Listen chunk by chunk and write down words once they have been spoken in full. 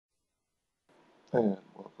And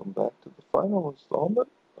welcome back to the final installment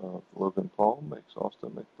of Logan Paul Makes Austin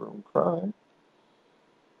McBroom Cry.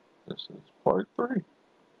 This is part 3.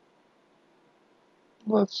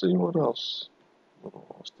 Let's see what else little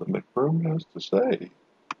Austin McBroom has to say.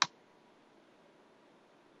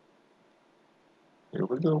 Here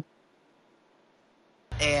we go.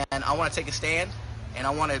 And I want to take a stand, and I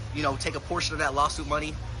want to, take a portion of that lawsuit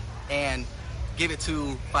money and give it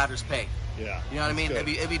to fighters' pay. Yeah. You know what I mean?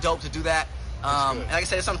 It'd be dope to do that. And like I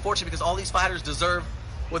said, it's unfortunate because all these fighters deserve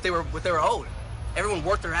what they were owed. Everyone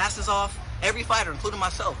worked their asses off. Every fighter, including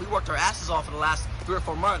myself, we worked our asses off for the last 3 or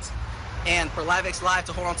 4 months. And for LiveX Live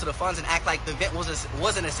to hold on to the funds and act like the event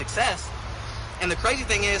wasn't a success. And the crazy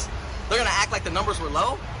thing is, they're gonna act like the numbers were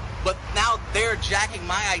low, but now they're jacking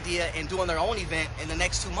my idea and doing their own event in the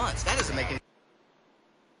next 2 months. That doesn't make any.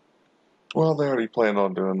 Well, they already planned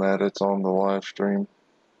on doing that. It's on the live stream.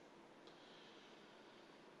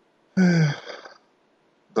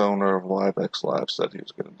 The owner of LiveX Live said he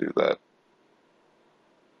was going to do that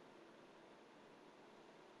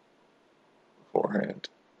beforehand.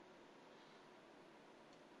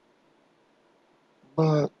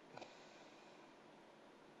 But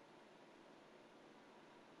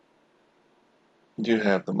you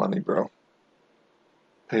have the money, bro.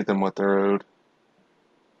 Pay them what they're owed.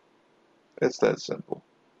 It's that simple.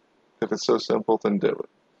 If it's so simple, then do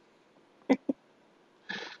it.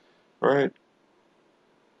 Right?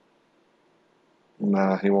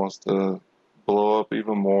 Nah, he wants to blow up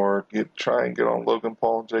even more, try and get on Logan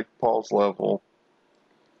Paul and Jake Paul's level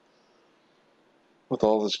with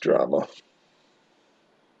all this drama.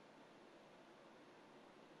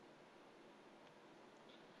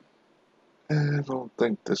 I don't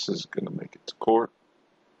think this is going to make it to court.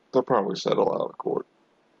 They'll probably settle out of court.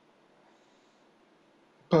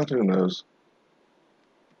 But who knows?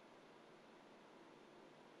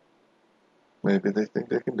 Maybe they think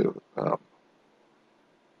they can do it.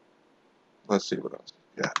 Let's see what else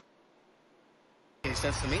we got. Any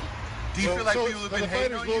sense to me? Do you feel like people have been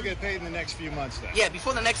hating on you? The fighters will get paid in the next few months then? Yeah,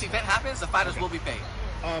 before the next event happens, the fighters will be paid.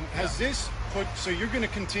 Has this put, so you're going to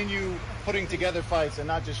continue putting together fights and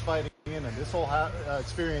not just fighting in, and this whole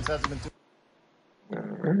experience hasn't been too...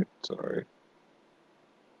 Alright, sorry.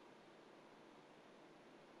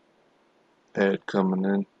 Ad coming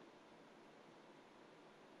in.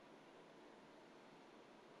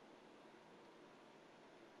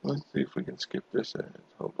 Let's see if we can skip this ad.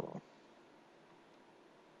 Hold on.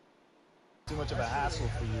 Too much of a hassle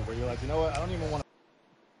for you, where you're like, you know what, I don't even want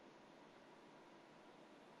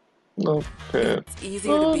to... No, can't. It's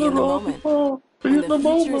easier to be in the moment when the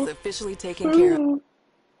future is officially taken care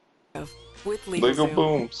of with Legal Zoom.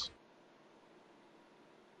 booms.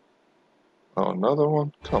 Oh, another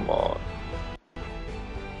one? Come on.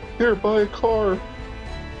 Here, buy a car.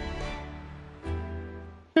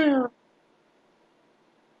 Here.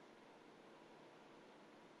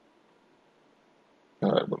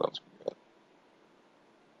 Alright, what else we got?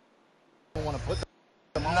 I don't want to put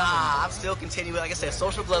them on. Nah, I'm still continuing. Like I said,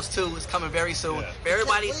 Social Gloves 2 is coming very soon. Yeah. For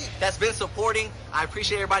everybody that's been supporting, I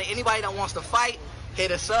appreciate everybody. Anybody that wants to fight, hit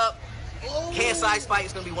us up. KSI's fight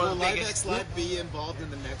is going to be one of the biggest. Will LiveX Live be involved in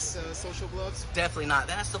the next Social Gloves? Definitely not.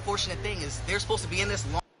 That's the fortunate thing, is they're supposed to be in this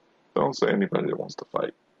long. Don't say anybody that wants to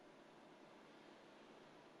fight.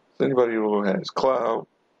 It's anybody who has clout,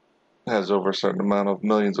 has over a certain amount of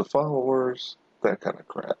millions of followers, that kind of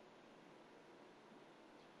crap.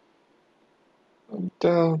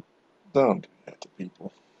 Don't do that to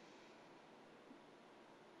people.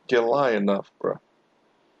 You lie enough, bro.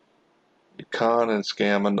 You con and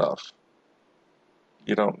scam enough.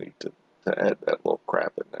 You don't need to add that little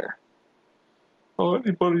crap in there. Oh,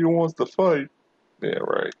 anybody who wants to fight. Yeah,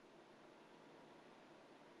 right.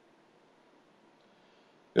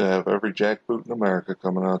 You have every jackboot in America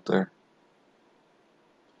coming out there.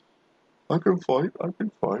 I can fight.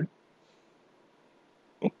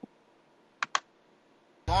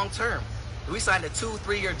 Long term. We signed a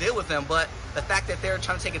 2-3 year deal with them, but the fact that they're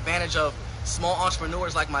trying to take advantage of small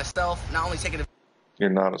entrepreneurs like myself, not only taking. You're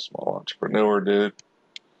not a small entrepreneur, dude.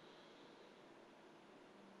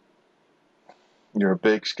 You're a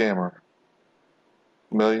big scammer.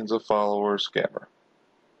 Millions of followers scammer.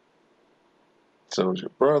 So is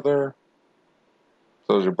your brother.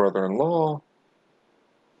 So is your brother-in-law.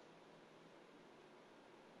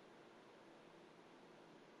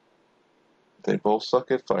 They both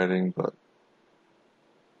suck at fighting, but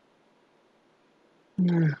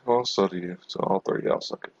well, so do you. So all 3 of y'all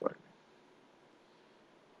suck at fighting.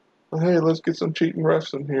 But hey, let's get some cheating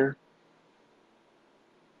refs in here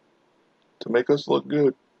to make us look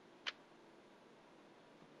good.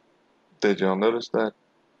 Did y'all notice that?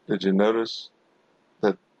 Did you notice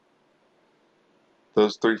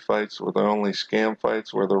Those 3 fights were the only scam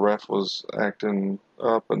fights where the ref was acting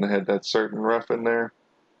up and they had that certain ref in there.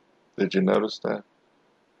 Did you notice that?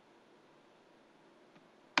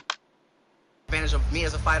 Advantage of me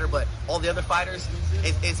as a fighter, but all the other fighters,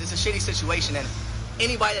 it's a shitty situation. And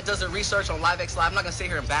anybody that does their research on LiveX Live, I'm not gonna sit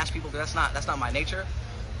here and bash people because that's not my nature.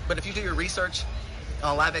 But if you do your research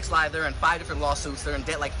on LiveX Live, they're in 5 different lawsuits. They're in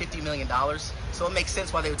debt like $50 million. So it makes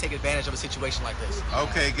sense why they would take advantage of a situation like this.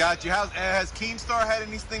 Okay, got you. Has Keemstar had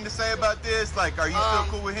anything to say about this? Like, are you still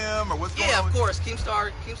cool with him, or what's going on? Yeah, of course.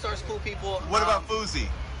 Keemstar's cool people. What about Fousey?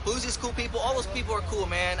 Fousey's cool people. All those people are cool,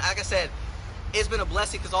 man. Like I said, it's been a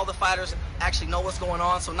blessing because all the fighters actually know what's going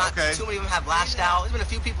on. So not too many of them have lashed out. There's been a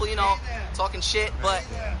few people, you know, talking shit. But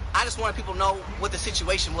I just wanted people to know what the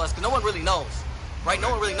situation was because no one really knows, right? No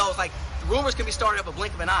one really knows. Like, rumors can be started up a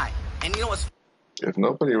blink of an eye. And you know what's... If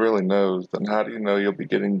nobody really knows, then how do you know you'll be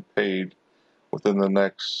getting paid within the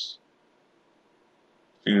next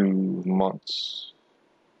few months?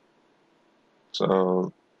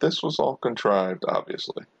 So this was all contrived,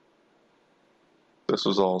 obviously. This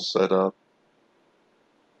was all set up.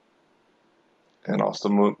 And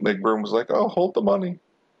Austin McBroom was like, oh, hold the money.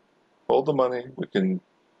 Hold the money. We can,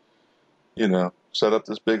 you know, set up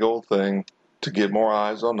this big old thing to get more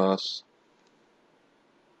eyes on us.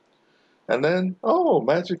 And then, oh,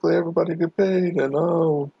 magically everybody get paid, and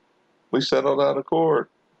oh, we settled out of court.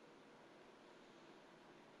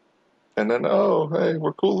 And then, oh, hey,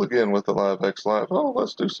 we're cool again with the LiveX Live. Oh,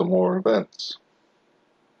 let's do some more events.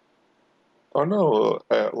 Oh no,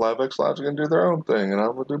 LiveX Live's gonna do their own thing, and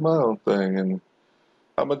I'm gonna do my own thing, and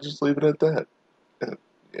I'm gonna just leave it at that.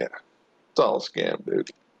 Yeah, it's all a scam,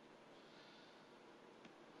 dude.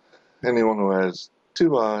 Anyone who has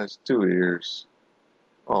 2 eyes, 2 ears,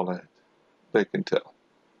 all that, they can tell.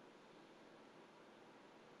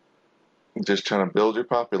 Just trying to build your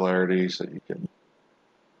popularity so you can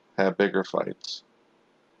have bigger fights.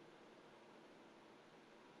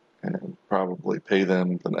 And probably pay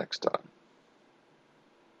them the next time.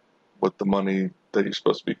 With the money that you're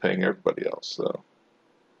supposed to be paying everybody else, so.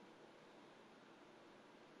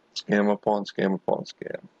 Scam upon scam upon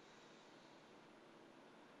scam.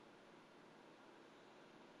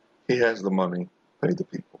 He has the money, pay the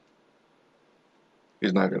people.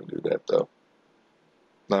 He's not going to do that, though.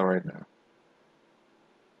 Not right now.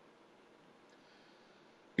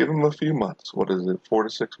 Give him a few months. What is it, 4 to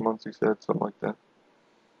 6 months, he said? Something like that.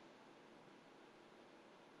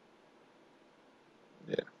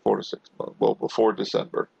 Yeah, 4 to 6 months. Well, before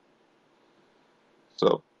December.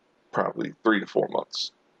 So, probably 3 to 4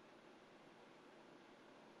 months.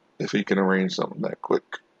 If he can arrange something that quick.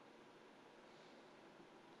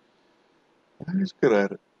 He's good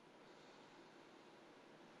at it.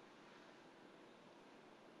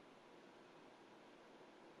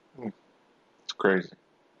 It's crazy.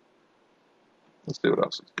 Let's see what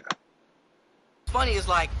else he's got. Funny is,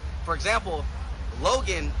 like, for example,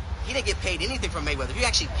 Logan, he didn't get paid anything from Mayweather. He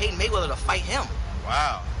actually paid Mayweather to fight him.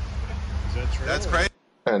 Wow. Is that true? That's crazy.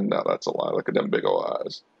 And no, that's a lie. Look at them big old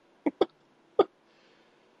eyes.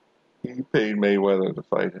 He paid Mayweather to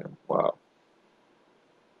fight him. Wow.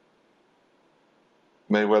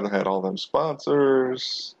 Mayweather had all them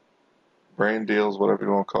sponsors, brand deals, whatever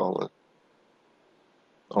you want to call it.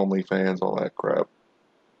 OnlyFans, all that crap.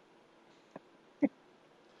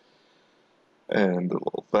 And the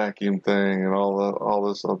little vacuum thing and all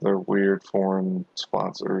this other weird foreign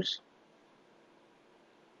sponsors.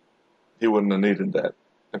 He wouldn't have needed that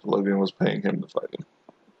if Logan was paying him to fight him.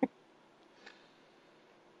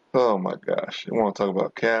 Oh my gosh. You want to talk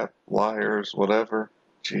about cap, liars, whatever?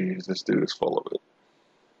 Jeez, this dude is full of it.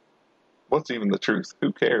 What's even the truth?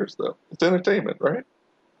 Who cares, though? It's entertainment, right?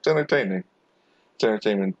 It's entertaining. It's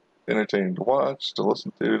entertaining to watch, to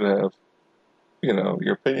listen to have, you know,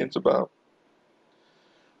 your opinions about.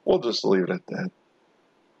 We'll just leave it at that.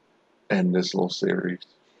 End this little series.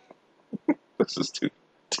 This is too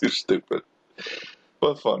stupid.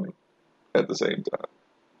 But funny at the same time.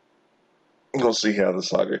 We'll see how the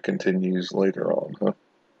saga continues later on, huh?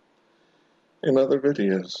 In other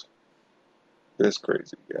videos. This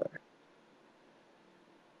crazy guy.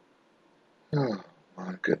 Oh,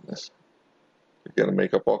 my goodness. You gotta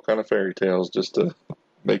make up all kind of fairy tales just to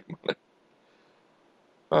make money.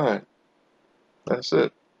 Alright. That's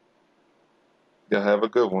it. Yeah, have a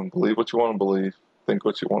good one. Believe what you want to believe. Think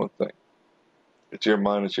what you want to think. It's your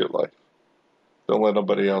mind, it's your life. Don't let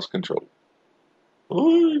nobody else control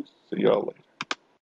you. See y'all later.